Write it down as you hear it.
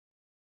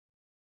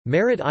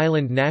Merritt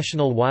Island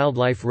National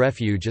Wildlife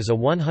Refuge is a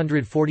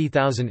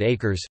 140,000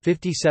 acres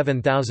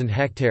 (57,000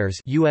 hectares)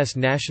 U.S.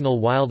 National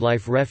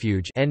Wildlife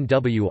Refuge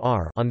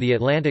 (NWR) on the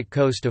Atlantic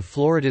coast of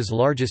Florida's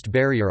largest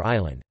barrier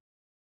island.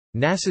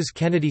 NASA's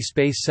Kennedy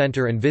Space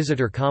Center and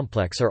Visitor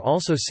Complex are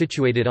also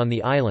situated on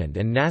the island,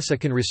 and NASA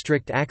can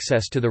restrict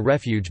access to the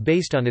refuge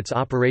based on its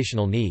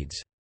operational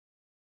needs.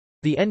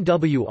 The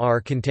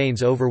NWR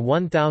contains over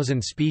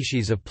 1,000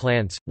 species of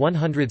plants,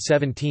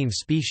 117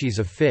 species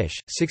of fish,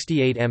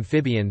 68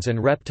 amphibians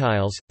and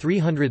reptiles,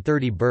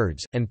 330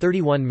 birds, and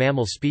 31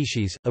 mammal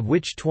species, of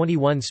which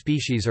 21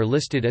 species are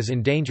listed as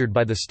endangered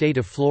by the state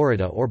of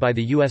Florida or by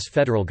the U.S.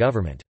 federal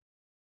government.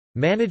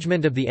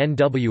 Management of the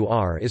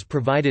NWR is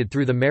provided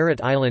through the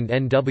Merritt Island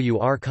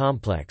NWR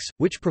Complex,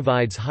 which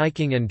provides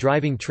hiking and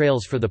driving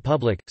trails for the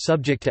public,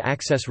 subject to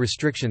access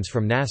restrictions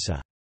from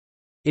NASA.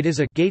 It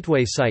is a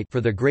gateway site for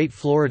the Great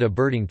Florida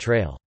Birding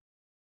Trail.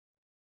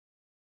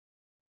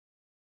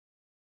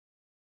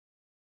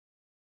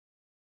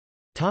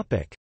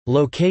 Topic: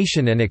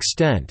 Location and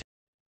extent.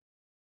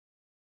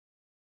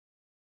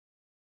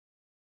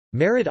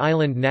 Merritt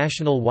Island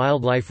National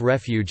Wildlife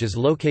Refuge is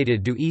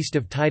located due east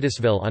of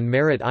Titusville on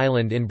Merritt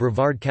Island in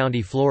Brevard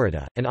County,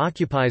 Florida, and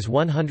occupies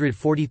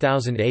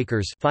 140,000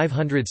 acres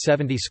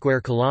 (570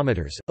 square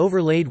kilometers),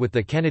 overlaid with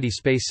the Kennedy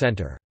Space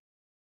Center.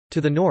 To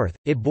the north,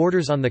 it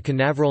borders on the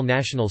Canaveral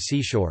National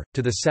Seashore,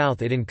 to the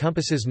south it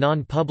encompasses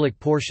non-public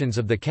portions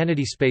of the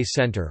Kennedy Space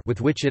Center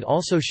with which it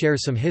also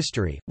shares some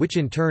history, which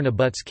in turn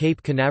abuts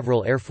Cape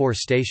Canaveral Air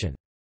Force Station.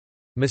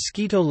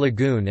 Mosquito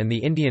Lagoon and the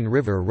Indian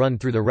River run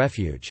through the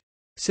refuge.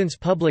 Since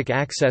public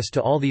access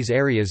to all these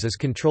areas is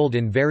controlled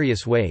in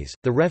various ways,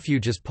 the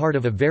refuge is part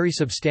of a very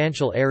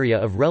substantial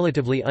area of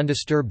relatively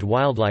undisturbed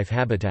wildlife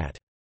habitat.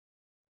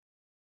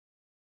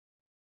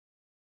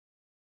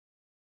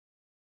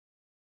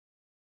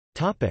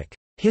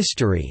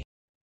 History.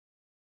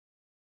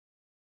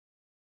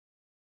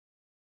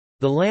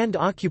 The land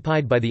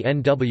occupied by the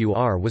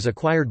NWR was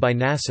acquired by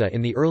NASA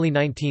in the early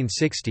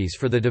 1960s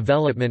for the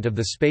development of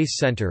the Space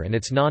Center and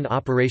its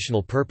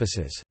non-operational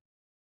purposes.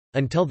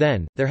 Until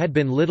then, there had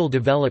been little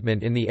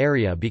development in the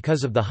area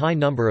because of the high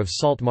number of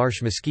salt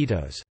marsh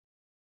mosquitoes.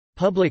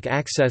 Public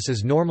access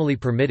is normally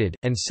permitted,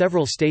 and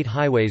several state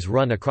highways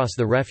run across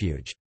the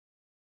refuge.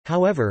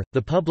 However,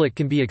 the public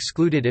can be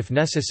excluded if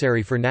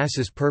necessary for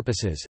NASA's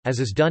purposes, as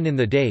is done in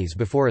the days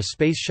before a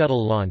Space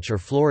Shuttle launch or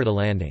Florida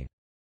landing.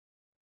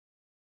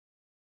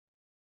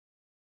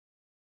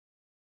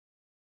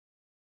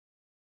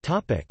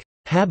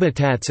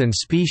 Habitats and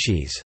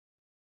species.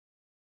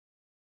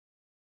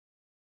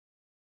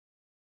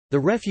 The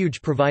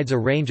refuge provides a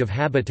range of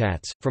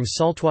habitats, from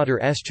saltwater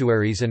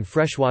estuaries and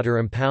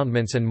freshwater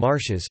impoundments and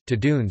marshes, to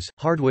dunes,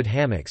 hardwood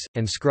hammocks,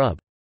 and scrub.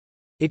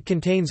 It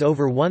contains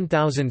over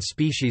 1,000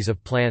 species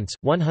of plants,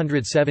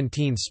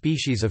 117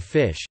 species of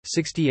fish,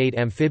 68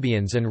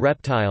 amphibians and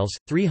reptiles,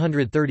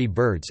 330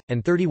 birds,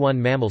 and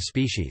 31 mammal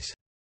species.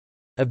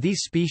 Of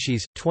these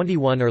species,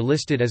 21 are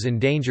listed as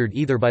endangered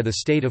either by the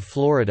state of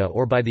Florida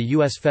or by the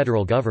U.S.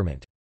 federal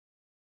government.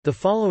 The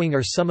following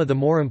are some of the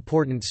more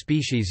important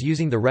species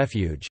using the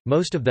refuge,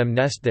 most of them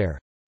nest there.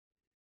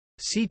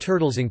 Sea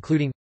turtles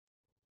including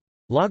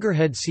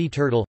loggerhead sea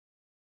turtle,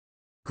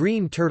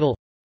 green turtle,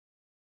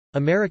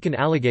 American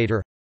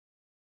alligator,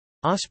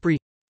 osprey,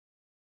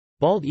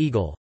 bald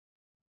eagle.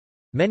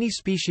 Many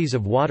species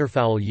of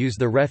waterfowl use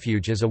the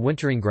refuge as a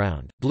wintering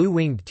ground.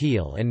 Blue-winged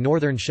teal and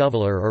northern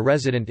shoveler are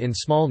resident in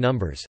small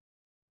numbers.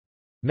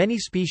 Many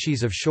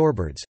species of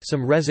shorebirds,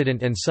 some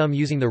resident and some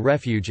using the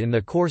refuge in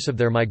the course of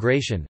their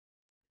migration.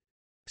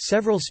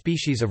 Several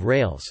species of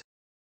rails.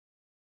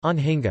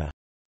 Anhinga.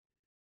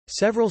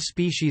 Several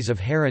species of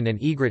heron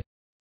and egret.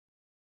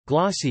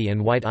 Glossy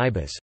and white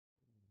ibis.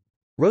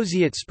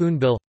 Roseate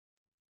spoonbill.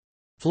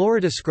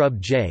 Florida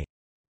scrub jay,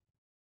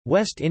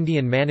 West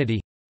Indian manatee,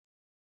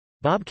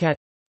 bobcat,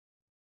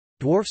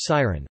 dwarf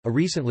siren, a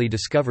recently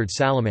discovered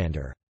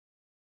salamander.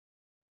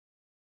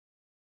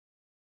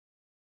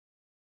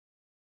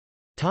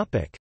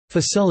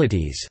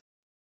 Facilities.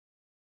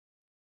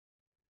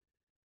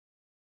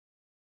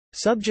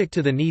 Subject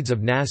to the needs of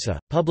NASA,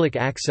 public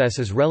access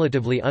is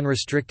relatively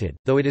unrestricted,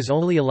 though it is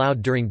only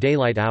allowed during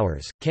daylight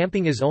hours.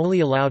 Camping is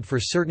only allowed for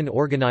certain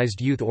organized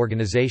youth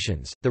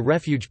organizations. The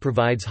refuge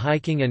provides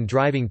hiking and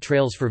driving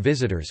trails for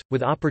visitors,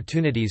 with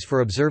opportunities for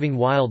observing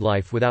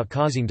wildlife without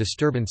causing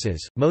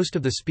disturbances. Most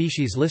of the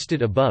species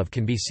listed above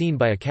can be seen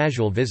by a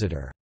casual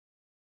visitor.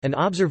 An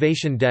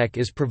observation deck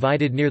is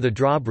provided near the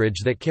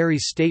drawbridge that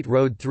carries State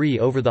Road 3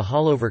 over the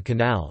Haulover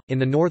Canal, in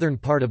the northern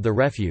part of the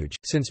refuge,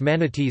 since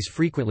manatees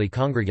frequently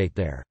congregate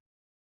there.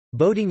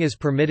 Boating is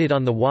permitted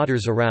on the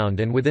waters around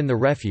and within the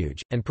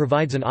refuge, and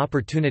provides an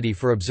opportunity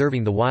for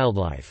observing the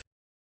wildlife.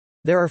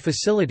 There are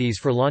facilities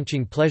for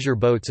launching pleasure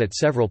boats at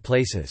several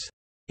places.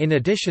 In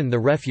addition, the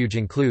refuge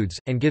includes,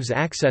 and gives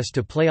access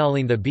to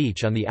Playalinda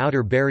Beach on the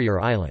outer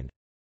barrier island.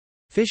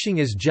 Fishing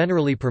is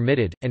generally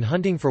permitted, and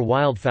hunting for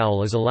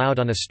wildfowl is allowed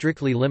on a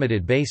strictly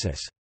limited basis.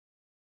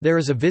 There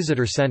is a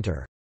visitor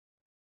center.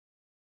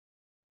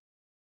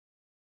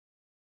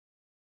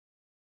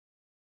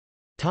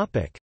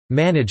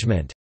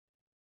 Management.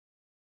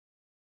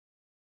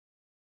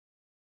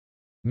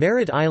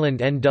 Merritt Island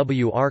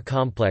NWR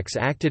Complex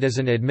acted as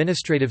an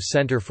administrative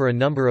center for a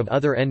number of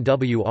other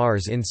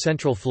NWRs in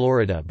Central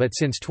Florida, but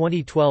since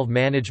 2012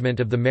 management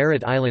of the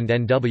Merritt Island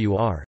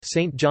NWR,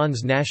 St.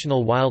 John's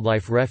National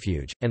Wildlife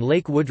Refuge, and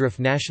Lake Woodruff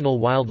National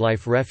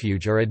Wildlife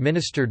Refuge are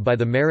administered by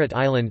the Merritt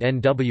Island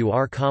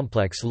NWR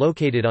Complex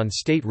located on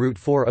State Route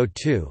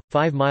 402,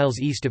 5 miles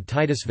east of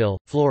Titusville,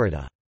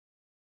 Florida.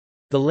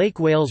 The Lake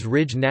Wales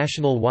Ridge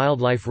National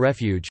Wildlife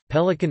Refuge,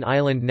 Pelican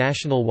Island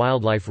National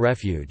Wildlife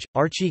Refuge,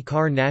 Archie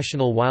Carr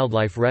National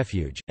Wildlife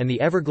Refuge, and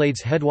the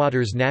Everglades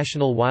Headwaters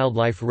National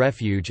Wildlife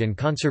Refuge and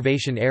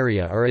Conservation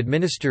Area are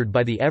administered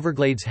by the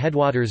Everglades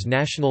Headwaters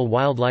National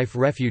Wildlife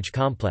Refuge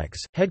Complex,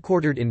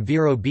 headquartered in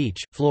Vero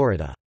Beach,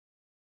 Florida.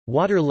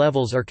 Water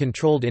levels are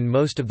controlled in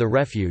most of the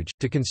refuge,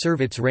 to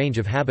conserve its range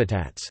of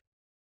habitats.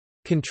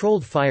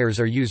 Controlled fires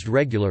are used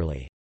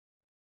regularly.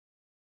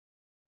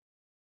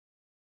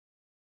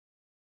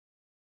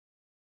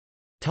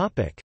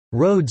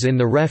 Roads in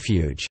the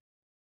refuge.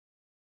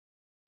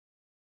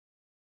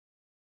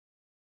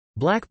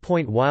 Black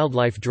Point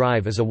Wildlife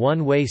Drive is a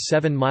one-way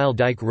 7-mile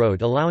dike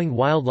road allowing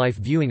wildlife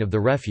viewing of the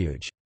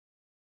refuge.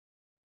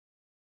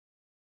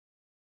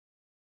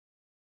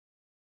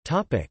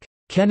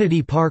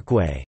 Kennedy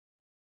Parkway.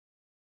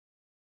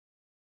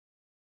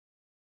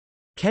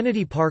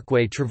 Kennedy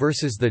Parkway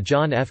traverses the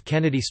John F.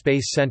 Kennedy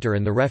Space Center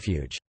and the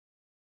refuge.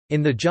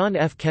 In the John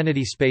F.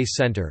 Kennedy Space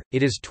Center,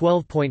 it is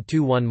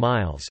 12.21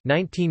 miles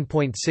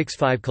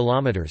 (19.65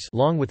 kilometers)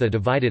 long with a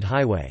divided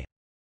highway.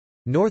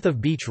 North of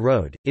Beach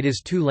Road, it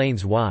is 2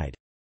 lanes wide.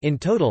 In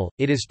total,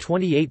 it is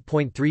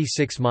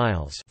 28.36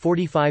 miles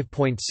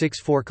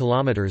 (45.64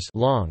 kilometers)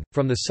 long,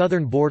 from the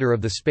southern border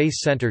of the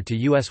Space Center to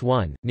US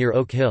 1, near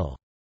Oak Hill.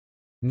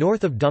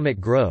 North of Dummit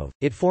Grove,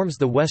 it forms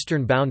the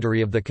western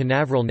boundary of the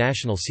Canaveral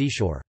National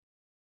Seashore.